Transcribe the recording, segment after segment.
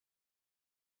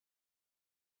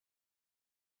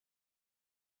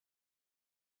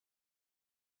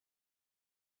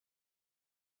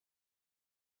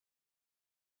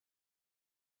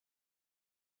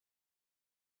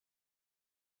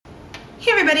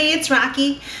Hey everybody, it's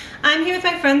Rocky. I'm here with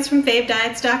my friends from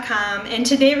favediets.com, and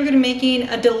today we're going to be making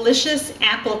a delicious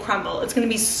apple crumble. It's going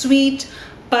to be sweet,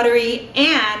 buttery,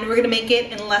 and we're going to make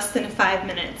it in less than 5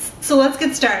 minutes. So let's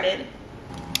get started.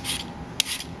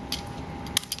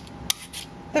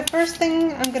 The first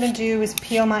thing I'm going to do is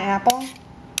peel my apple.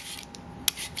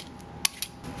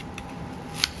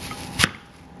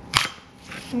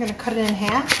 I'm going to cut it in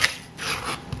half.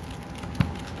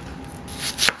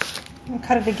 And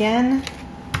cut it again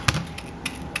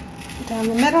down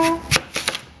the middle.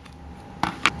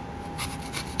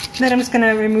 Then I'm just going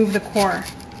to remove the core.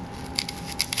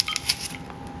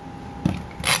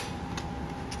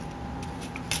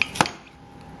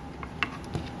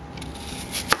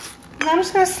 And I'm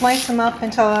just going to slice them up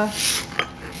into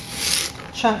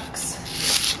chunks.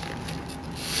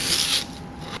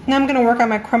 Now I'm going to work on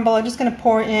my crumble. I'm just going to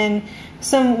pour in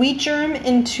some wheat germ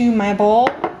into my bowl.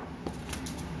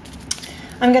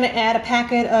 I'm going to add a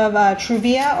packet of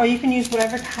Truvia, or you can use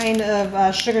whatever kind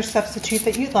of sugar substitute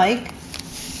that you'd like.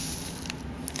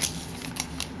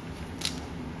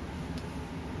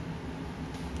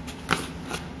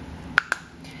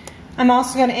 I'm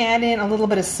also going to add in a little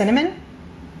bit of cinnamon.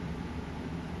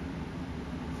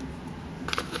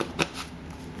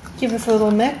 Give this a little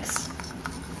mix.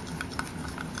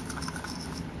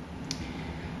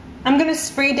 I'm going to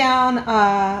spray down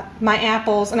my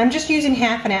apples, and I'm just using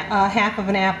half of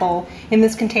an apple in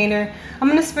this container. I'm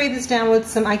going to spray this down with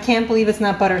some I Can't Believe It's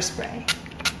Not Butter spray.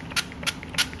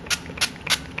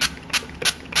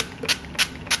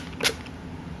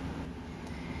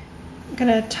 I'm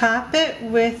going to top it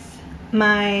with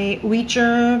my wheat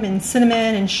germ and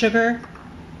cinnamon and sugar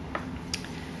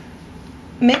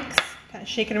mix, kind of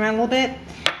shake it around a little bit,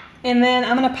 and then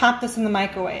I'm going to pop this in the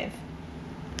microwave.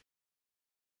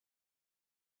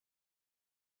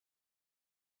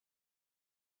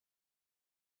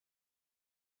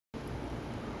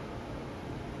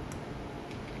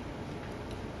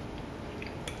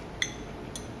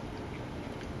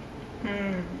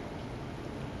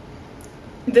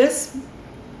 This,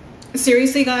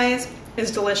 seriously guys,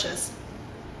 is delicious.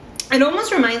 It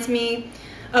almost reminds me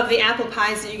of the apple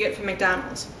pies that you get from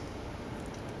McDonald's.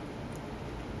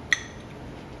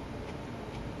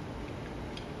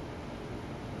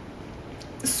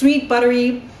 Sweet,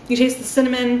 buttery, you taste the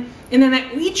cinnamon, and then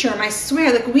that wheat germ, I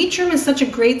swear, like wheat germ is such a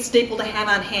great staple to have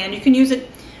on hand. You can use it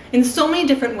in so many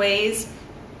different ways.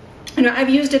 You know, I've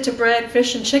used it to bread,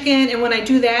 fish, and chicken, and when I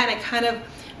do that, I kind of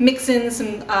mix in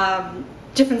some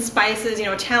different spices, you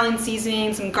know, Italian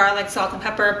seasoning, some garlic, salt, and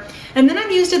pepper. And then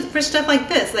I've used it for stuff like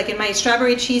this, like in my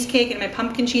strawberry cheesecake and my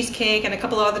pumpkin cheesecake and a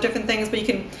couple of other different things, but you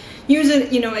can use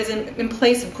it, you know, as in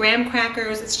place of graham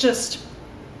crackers. It's just,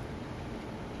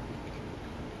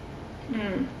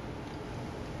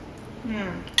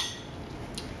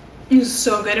 It was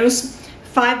so good. It was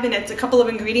 5 minutes, a couple of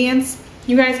ingredients.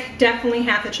 You guys definitely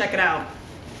have to check it out.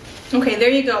 Okay, there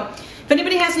you go. If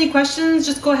anybody has any questions,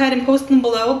 just go ahead and post them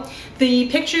below. The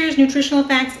pictures, nutritional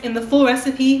facts, and the full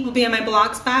recipe will be on my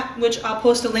blog spot, which I'll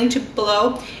post a link to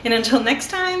below. And until next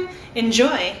time,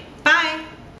 enjoy. Bye!